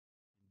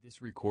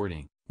this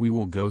recording, we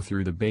will go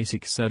through the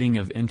basic setting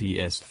of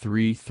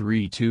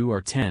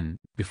NTS-332R10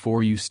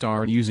 before you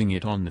start using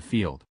it on the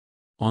field.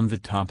 On the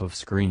top of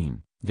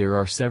screen, there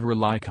are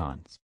several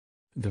icons.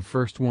 The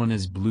first one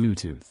is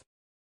Bluetooth.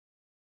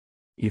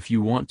 If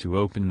you want to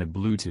open the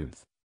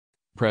Bluetooth,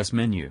 press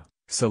Menu,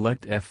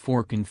 select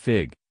F4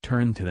 Config,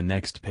 turn to the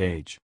next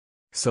page.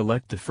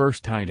 Select the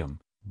first item,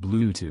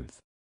 Bluetooth.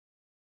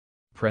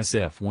 Press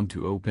F1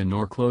 to open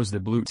or close the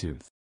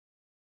Bluetooth.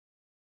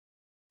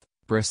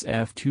 Press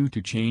F2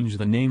 to change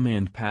the name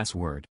and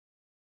password.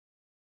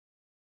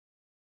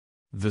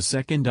 The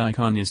second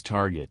icon is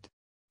Target.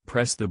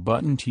 Press the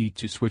button T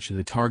to switch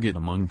the target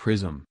among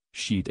prism,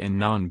 sheet and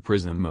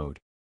non-prism mode.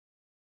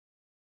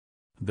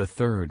 The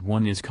third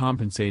one is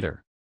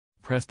Compensator.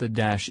 Press the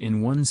dash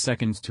in 1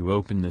 second to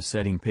open the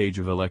setting page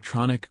of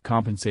electronic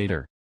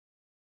compensator.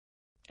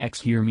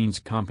 X here means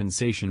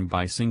compensation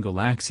by single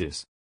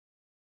axis.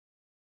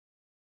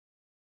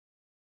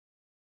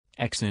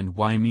 X and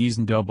Y means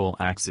double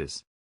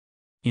axis.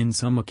 In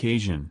some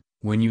occasion,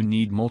 when you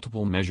need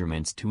multiple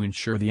measurements to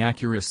ensure the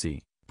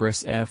accuracy,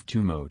 press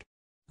F2 mode.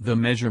 The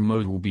measure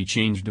mode will be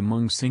changed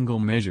among single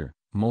measure,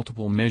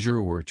 multiple measure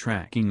or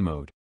tracking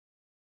mode.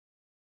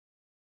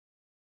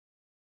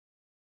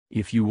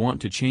 If you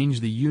want to change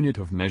the unit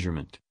of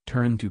measurement,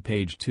 turn to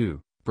page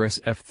 2, press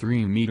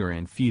F3 meter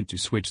and feet to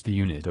switch the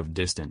unit of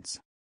distance.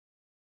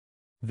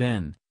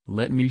 Then,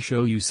 let me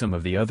show you some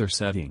of the other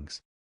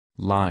settings.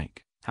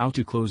 Like, how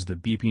to close the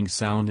beeping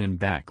sound and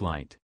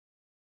backlight.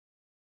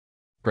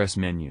 Press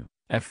Menu,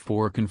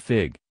 F4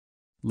 Config.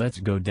 Let's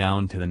go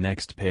down to the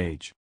next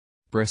page.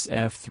 Press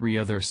F3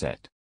 Other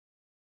Set.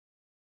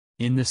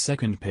 In the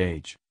second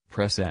page,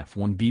 press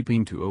F1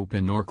 beeping to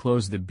open or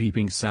close the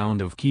beeping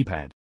sound of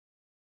keypad.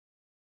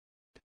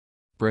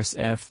 Press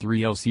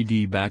F3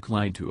 LCD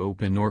backlight to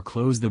open or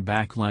close the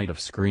backlight of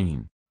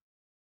screen.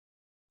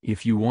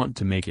 If you want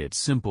to make it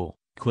simple,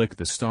 click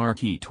the star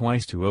key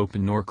twice to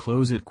open or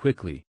close it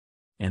quickly.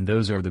 And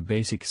those are the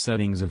basic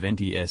settings of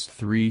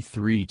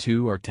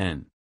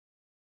NTS-332R10.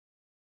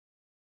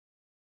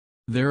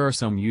 There are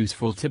some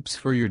useful tips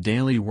for your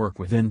daily work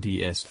with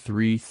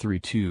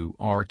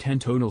NTS-332R10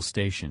 Total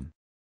Station.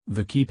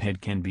 The keypad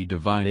can be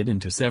divided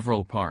into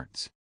several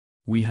parts.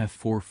 We have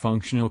 4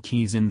 functional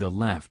keys in the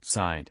left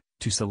side,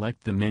 to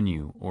select the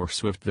menu or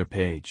swift the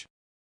page.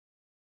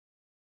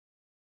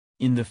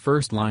 In the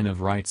first line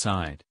of right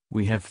side,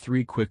 we have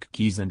 3 quick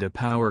keys and a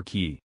power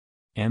key.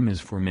 M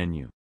is for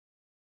menu.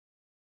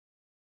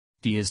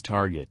 T is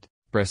target,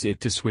 press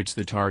it to switch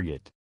the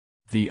target.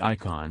 The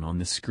icon on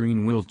the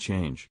screen will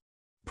change.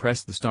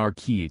 Press the star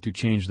key to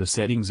change the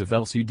settings of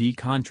LCD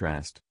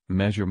contrast,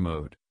 measure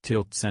mode,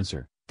 tilt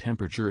sensor,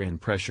 temperature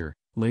and pressure,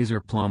 laser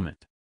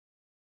plummet.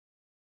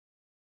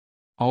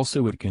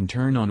 Also it can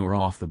turn on or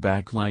off the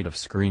backlight of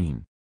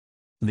screen.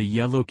 The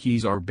yellow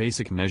keys are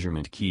basic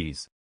measurement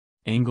keys.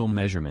 Angle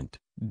measurement,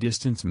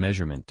 distance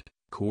measurement,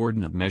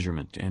 coordinate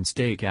measurement and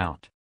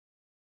stakeout.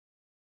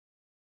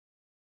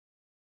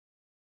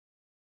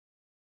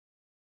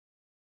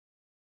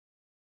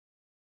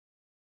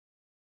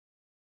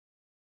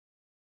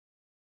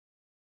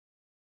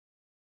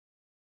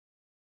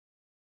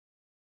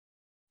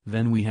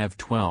 Then we have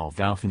 12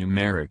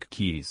 alphanumeric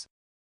keys.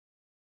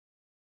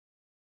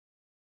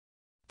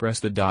 Press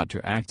the dot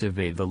to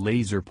activate the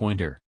laser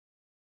pointer.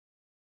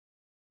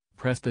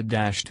 Press the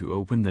dash to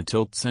open the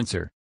tilt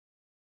sensor.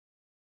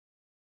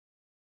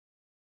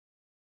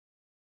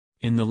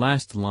 In the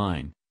last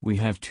line, we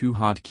have 2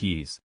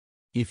 hotkeys.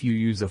 If you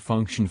use a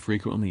function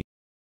frequently,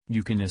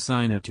 you can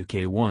assign it to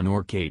K1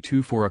 or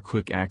K2 for a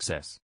quick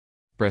access.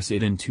 Press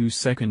it in 2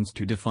 seconds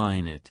to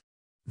define it.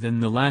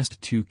 Then the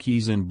last 2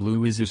 keys in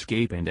blue is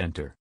Escape and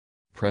Enter.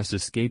 Press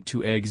Escape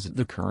to exit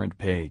the current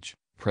page,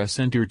 press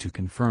Enter to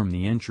confirm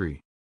the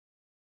entry.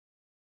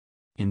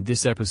 In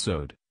this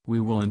episode, we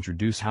will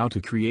introduce how to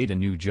create a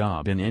new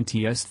job in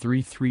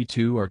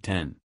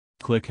NTS-332R10.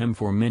 Click M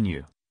for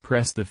menu,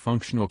 press the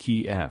functional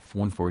key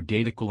F1 for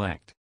data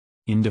collect.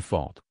 In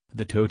default,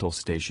 the total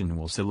station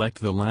will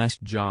select the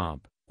last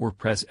job, or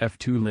press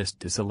F2 list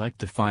to select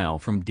the file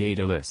from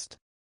data list.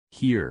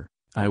 Here,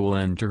 I will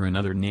enter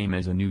another name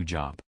as a new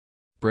job.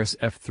 Press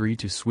F3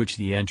 to switch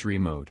the entry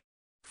mode.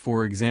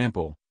 For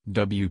example,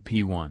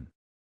 WP1.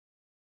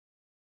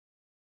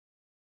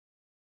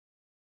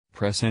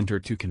 Press Enter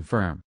to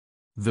confirm.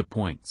 The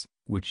points,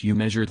 which you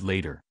measured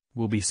later,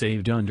 will be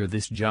saved under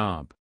this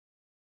job.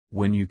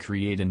 When you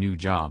create a new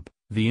job,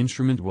 the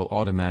instrument will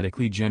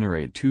automatically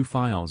generate 2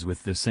 files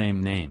with the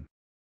same name.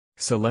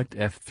 Select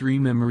F3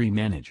 Memory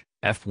Manage,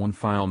 F1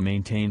 File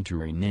Maintain to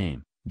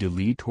rename,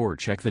 delete or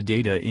check the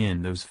data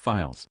in those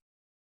files.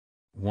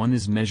 One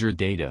is measured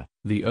data,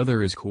 the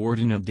other is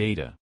coordinate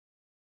data.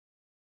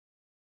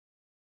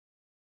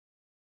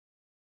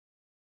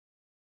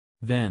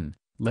 Then,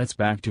 let's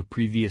back to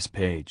previous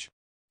page.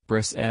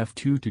 Press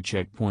F2 to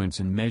check points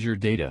and measure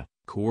data,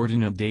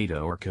 coordinate data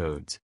or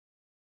codes.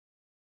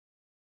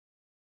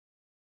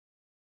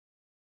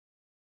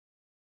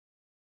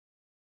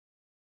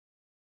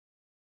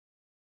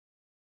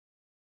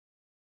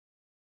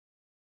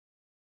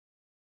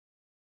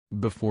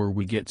 Before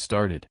we get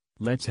started,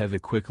 let's have a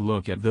quick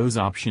look at those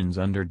options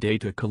under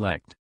Data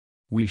Collect.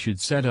 We should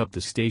set up the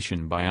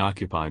station by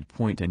occupied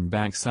point and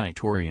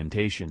backsite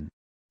orientation.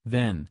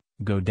 Then,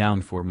 go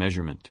down for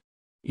measurement.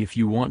 If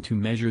you want to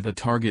measure the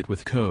target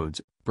with codes,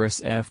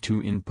 press F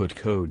to input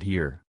code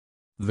here.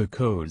 The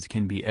codes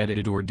can be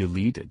edited or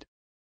deleted.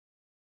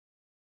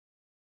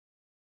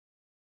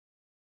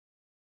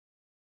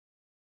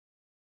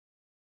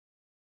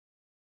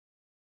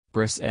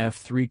 Press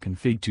F3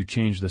 config to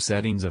change the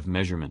settings of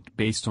measurement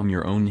based on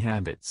your own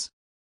habits.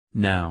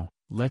 Now,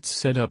 let's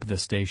set up the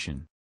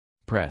station.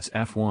 Press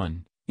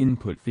F1,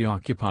 input the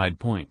occupied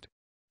point.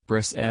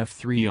 Press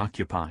F3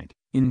 occupied,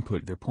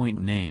 input the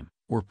point name,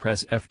 or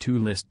press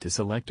F2 list to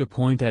select a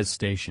point as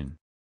station.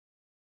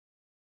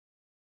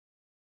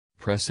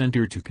 Press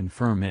enter to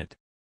confirm it.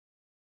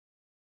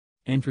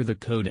 Enter the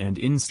code and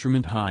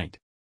instrument height.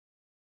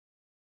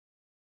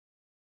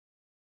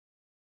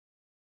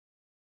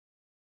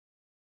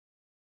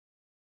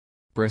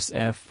 Press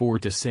F4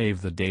 to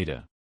save the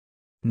data.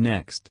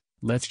 Next,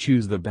 let's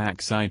choose the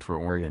backsite for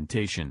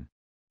orientation.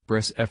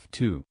 Press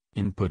F2,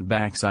 input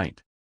backsite.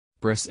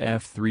 Press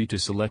F3 to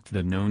select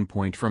the known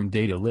point from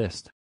data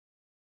list.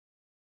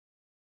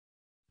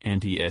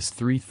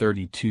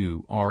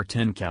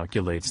 NTS-332R10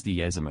 calculates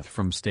the azimuth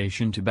from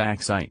station to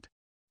backsite.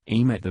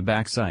 Aim at the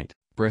backsite,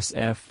 press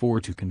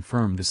F4 to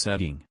confirm the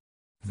setting.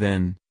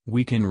 Then,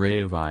 we can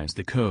revise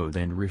the code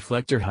and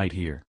reflector height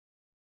here.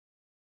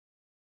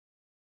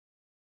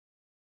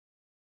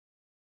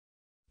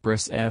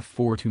 Press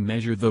F4 to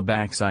measure the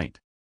backsite.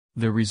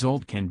 The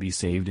result can be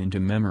saved into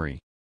memory.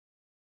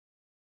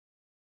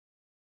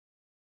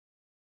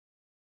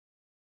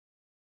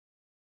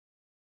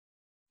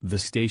 The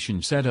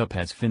station setup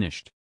has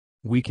finished.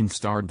 We can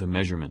start the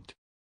measurement.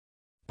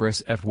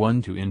 Press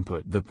F1 to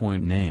input the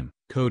point name,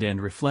 code and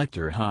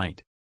reflector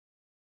height.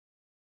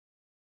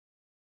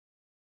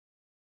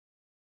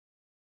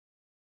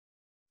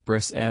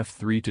 Press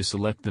F3 to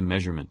select the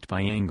measurement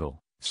by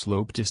angle,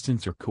 slope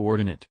distance or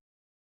coordinate.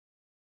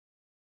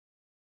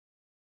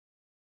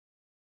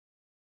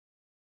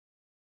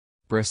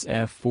 Press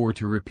F4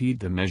 to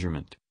repeat the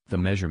measurement. The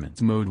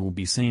measurement mode will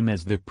be same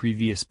as the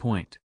previous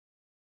point.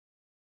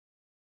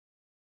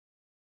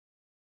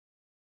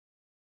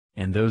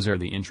 And those are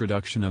the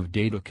introduction of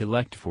Data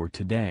Collect for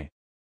today.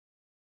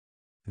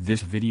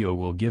 This video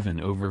will give an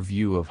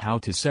overview of how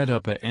to set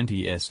up a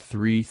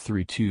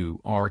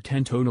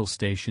NTS-332R10 total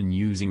station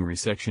using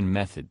resection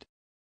method.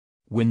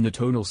 When the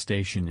total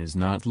station is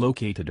not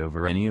located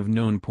over any of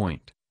known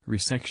point,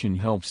 resection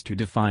helps to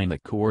define the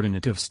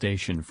coordinate of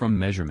station from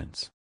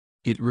measurements.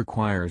 It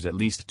requires at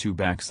least 2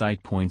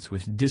 backsite points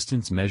with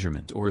distance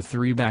measurement or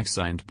 3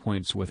 backside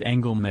points with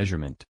angle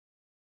measurement.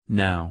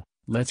 Now,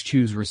 let's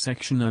choose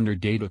resection under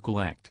Data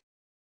Collect.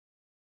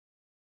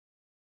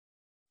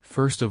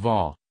 First of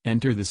all,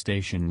 enter the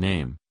station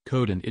name,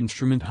 code and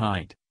instrument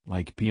height,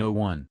 like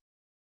P01.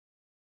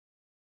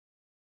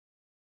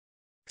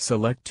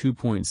 Select 2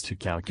 points to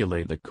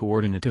calculate the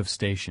coordinate of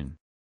station.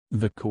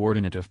 The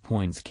coordinate of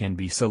points can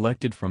be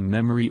selected from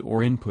memory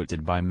or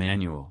inputted by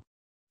manual.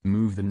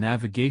 Move the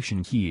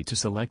navigation key to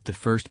select the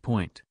first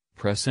point,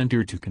 press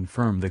enter to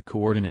confirm the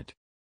coordinate.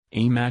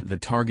 Aim at the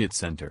target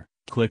center,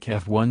 click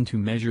F1 to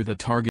measure the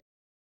target.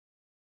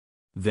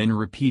 Then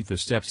repeat the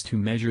steps to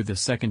measure the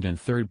second and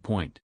third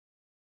point.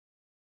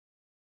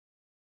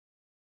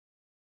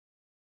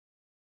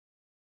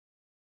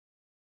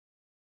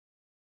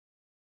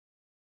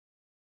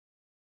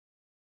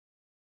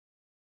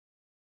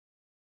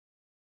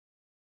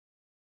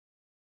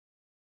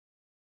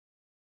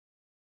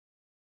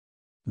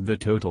 The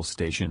total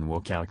station will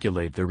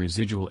calculate the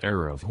residual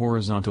error of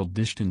horizontal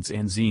distance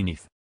and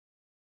zenith.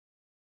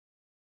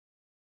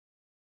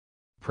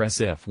 Press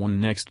F1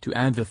 next to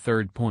add the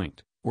third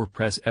point, or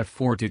press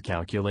F4 to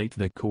calculate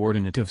the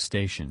coordinate of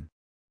station.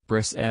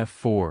 Press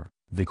F4,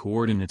 the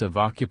coordinate of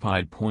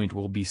occupied point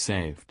will be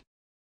saved.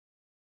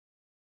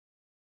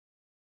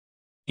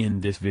 In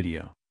this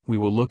video, we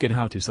will look at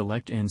how to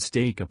select and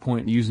stake a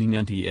point using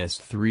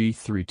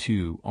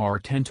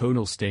NTS-332R10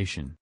 total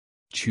station.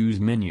 Choose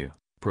Menu,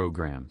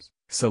 Programs,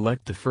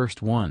 select the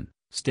first one,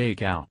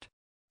 Stake Out.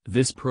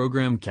 This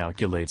program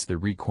calculates the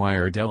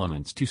required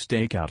elements to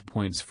stake out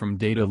points from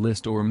data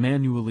list or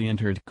manually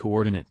entered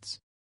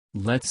coordinates.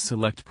 Let's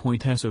select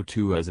point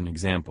SO2 as an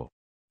example.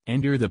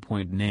 Enter the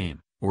point name,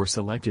 or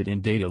select it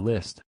in data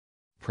list.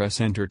 Press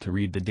enter to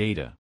read the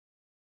data.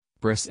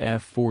 Press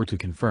F4 to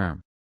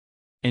confirm.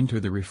 Enter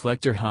the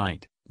reflector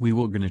height. We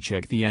will gonna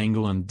check the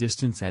angle and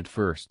distance at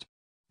first.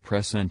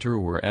 Press enter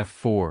or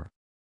F4.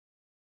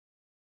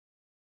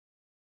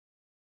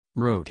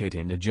 Rotate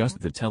and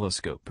adjust the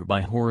telescope by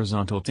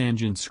horizontal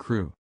tangent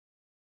screw.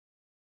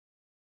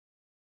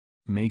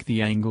 Make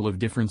the angle of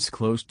difference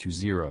close to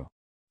 0.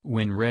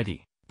 When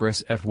ready,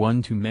 press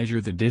F1 to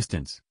measure the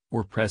distance,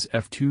 or press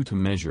F2 to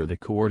measure the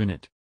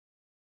coordinate.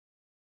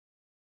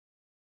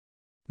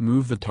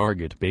 Move the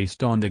target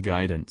based on the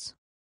guidance.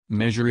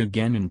 Measure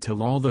again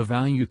until all the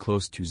value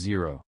close to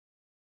 0.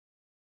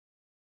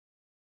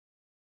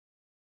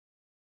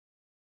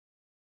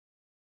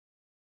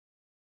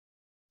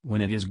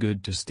 When it is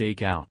good to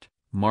stake out,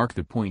 mark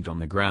the point on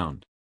the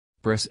ground.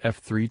 Press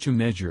F3 to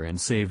measure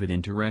and save it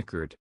into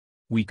record.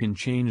 We can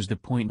change the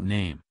point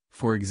name,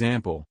 for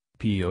example,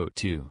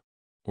 PO2.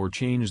 Or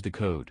change the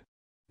code.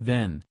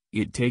 Then,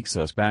 it takes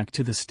us back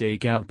to the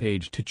stakeout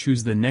page to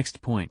choose the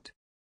next point.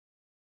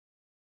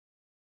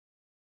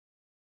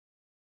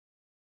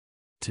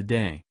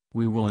 Today,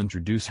 we will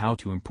introduce how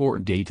to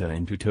import data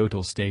into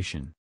Total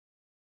Station.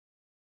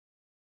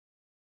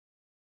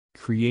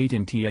 Create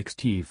an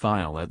TXT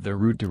file at the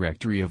root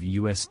directory of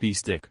USB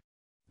stick.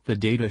 The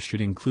data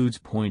should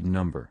include point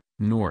number,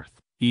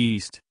 north,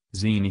 east,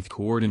 zenith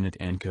coordinate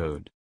and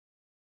code.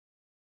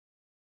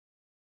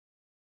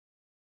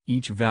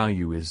 Each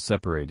value is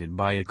separated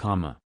by a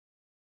comma.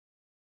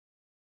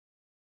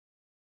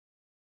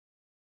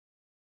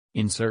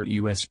 Insert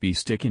USB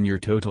stick in your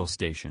Total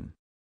Station.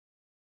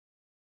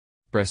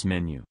 Press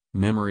Menu,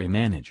 Memory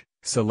Manage,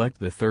 select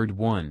the third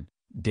one,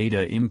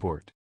 Data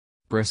Import.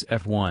 Press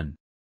F1.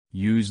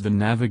 Use the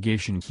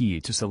navigation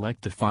key to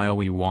select the file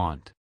we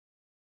want.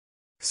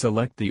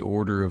 Select the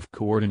order of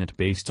coordinate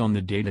based on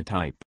the data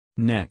type.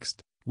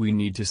 Next, we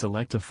need to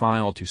select a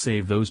file to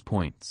save those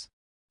points.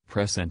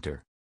 Press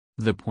Enter.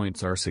 The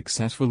points are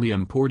successfully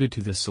imported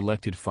to the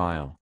selected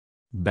file.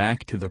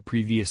 Back to the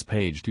previous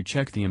page to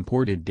check the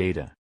imported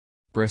data.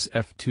 Press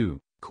F2,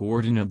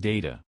 Coordinate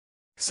Data.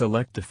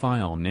 Select the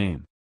file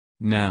name.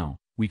 Now,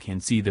 we can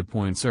see the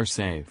points are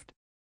saved.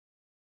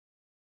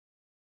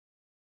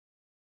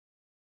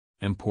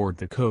 Import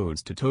the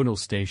codes to Total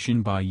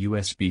Station by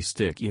USB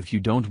stick if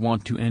you don't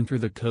want to enter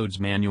the codes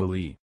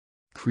manually.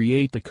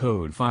 Create the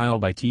code file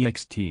by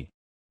TXT.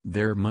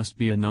 There must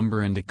be a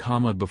number and a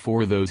comma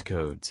before those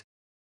codes.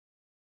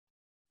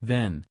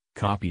 Then,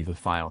 copy the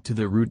file to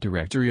the root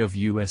directory of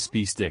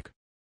USB stick.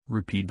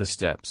 Repeat the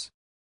steps.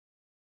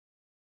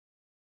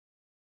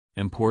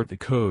 Import the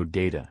code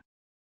data.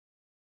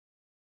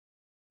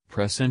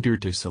 Press Enter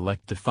to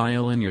select the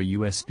file in your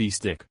USB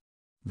stick.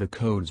 The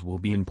codes will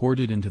be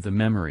imported into the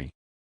memory.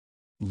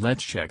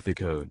 Let's check the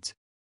codes.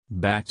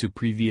 Back to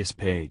previous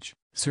page,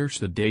 search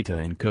the data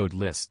in code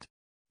list.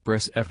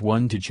 Press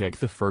F1 to check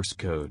the first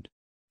code.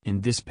 In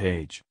this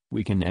page,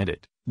 we can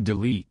edit,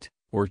 delete,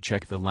 or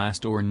check the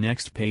last or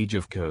next page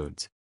of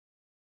codes.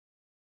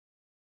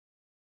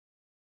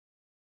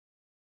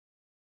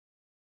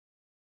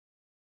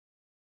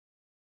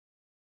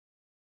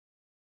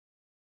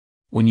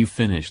 When you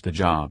finish the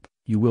job,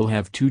 you will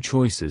have two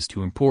choices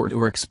to import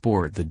or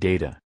export the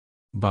data.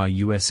 By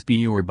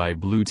USB or by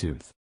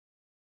Bluetooth.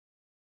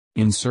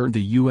 Insert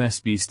the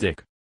USB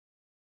stick.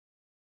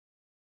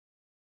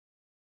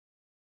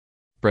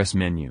 Press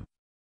Menu.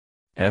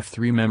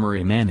 F3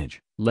 Memory Manage.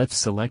 Let's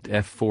select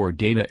F4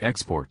 Data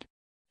Export.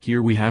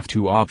 Here we have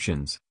two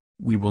options.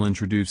 We will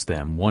introduce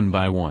them one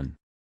by one.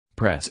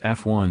 Press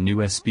F1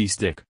 USB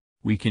stick.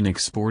 We can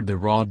export the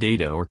raw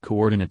data or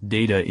coordinate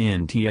data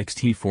in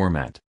TXT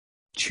format.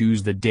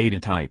 Choose the data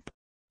type.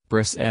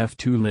 Press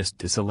F2 list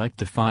to select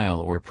the file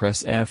or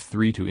press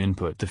F3 to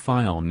input the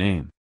file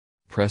name.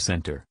 Press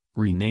Enter,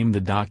 rename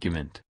the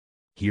document.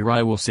 Here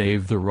I will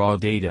save the raw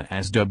data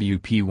as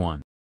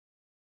WP1.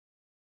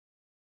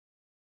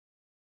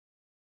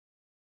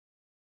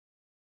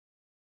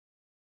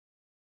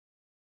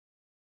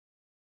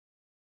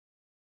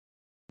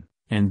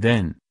 And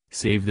then,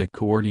 save the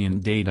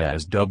coordinate data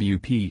as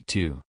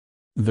WP2.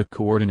 The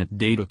coordinate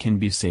data can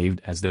be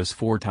saved as those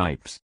four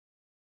types.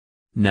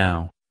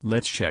 Now,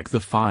 let's check the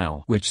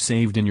file which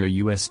saved in your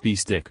USB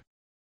stick.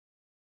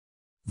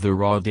 The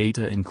raw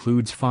data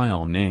includes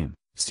file name,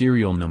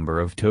 serial number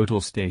of Total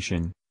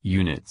Station,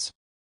 units,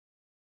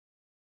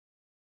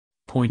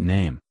 point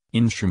name,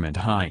 instrument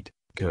height,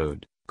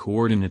 code,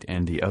 coordinate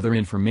and the other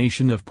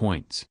information of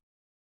points.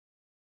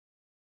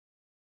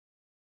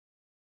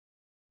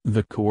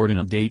 The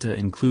coordinate data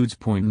includes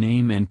point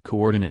name and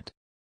coordinate.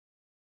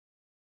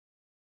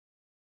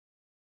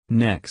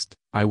 Next,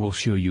 I will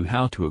show you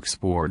how to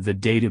export the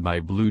data by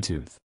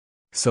Bluetooth.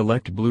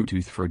 Select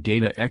Bluetooth for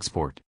data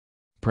export.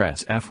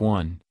 Press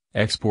F1,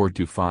 Export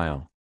to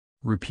File.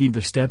 Repeat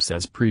the steps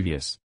as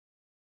previous.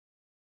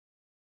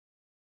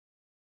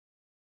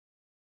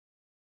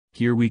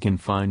 Here we can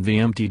find the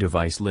empty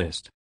device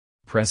list.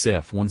 Press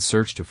F1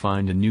 Search to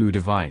find a new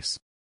device.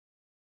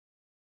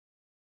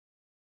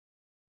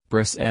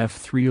 Press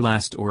F3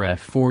 Last or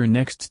F4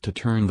 Next to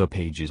turn the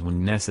pages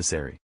when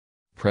necessary.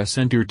 Press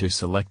Enter to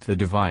select the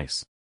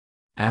device.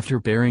 After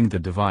pairing the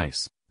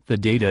device, the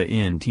data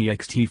in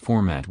TXT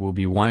format will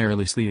be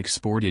wirelessly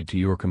exported to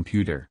your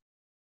computer.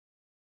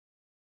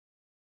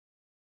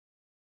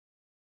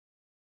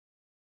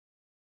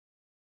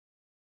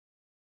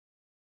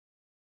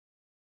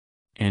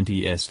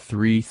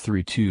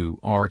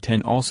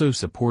 NTS-332R10 also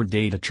support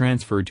data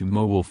transfer to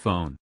mobile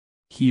phone.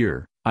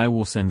 Here, I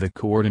will send the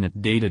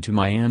coordinate data to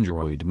my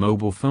Android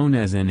mobile phone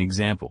as an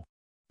example.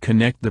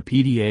 Connect the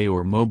PDA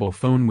or mobile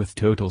phone with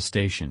Total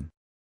Station.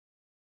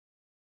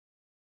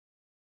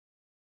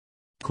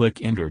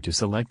 Click Enter to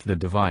select the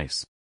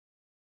device.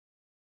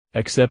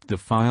 Accept the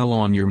file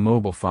on your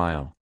mobile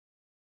file.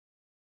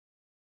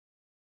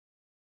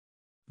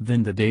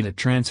 Then the data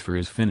transfer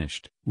is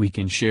finished. We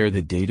can share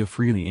the data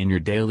freely in your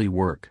daily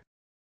work.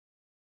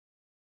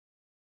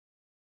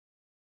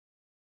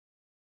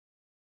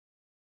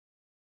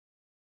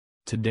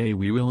 Today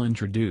we will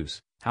introduce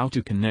how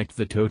to connect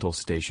the total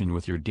station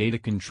with your data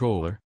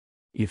controller.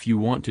 If you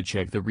want to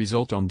check the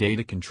result on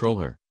data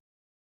controller,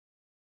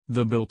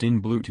 the built-in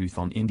Bluetooth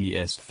on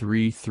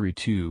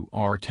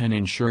NTS-332R10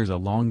 ensures a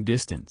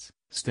long-distance,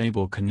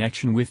 stable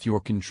connection with your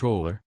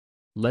controller.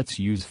 Let's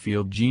use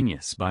Field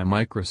Genius by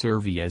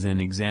Microservi as an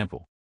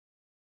example.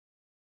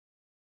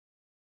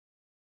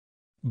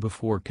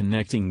 Before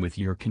connecting with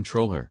your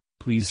controller,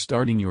 please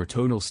starting your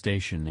total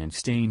station and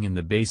staying in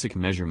the basic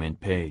measurement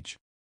page.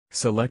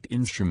 Select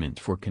Instrument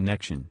for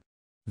connection.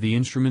 The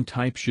instrument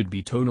type should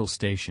be Total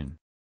Station.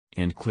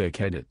 And click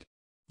Edit.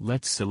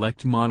 Let's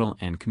select Model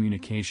and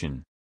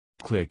Communication.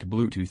 Click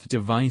Bluetooth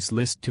device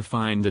list to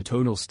find the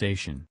total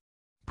station.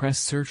 Press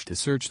Search to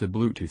search the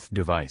Bluetooth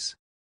device.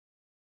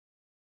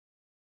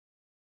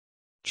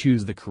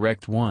 Choose the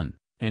correct one,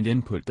 and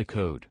input the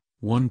code,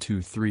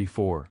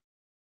 1234.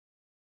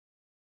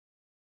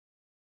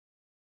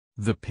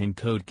 The PIN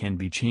code can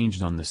be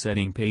changed on the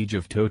setting page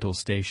of Total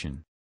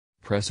Station.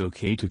 Press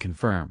OK to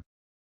confirm.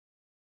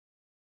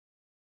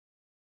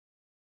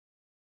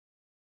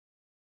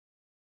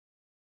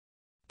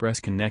 Press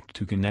Connect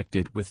to connect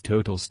it with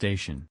Total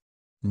Station.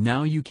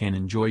 Now you can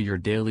enjoy your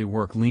daily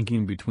work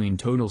linking between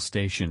Total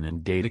Station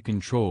and data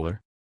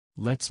controller.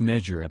 Let's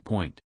measure a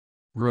point.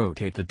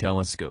 Rotate the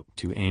telescope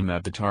to aim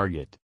at the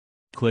target.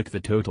 Click the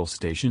Total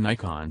Station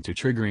icon to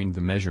triggering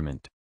the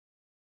measurement.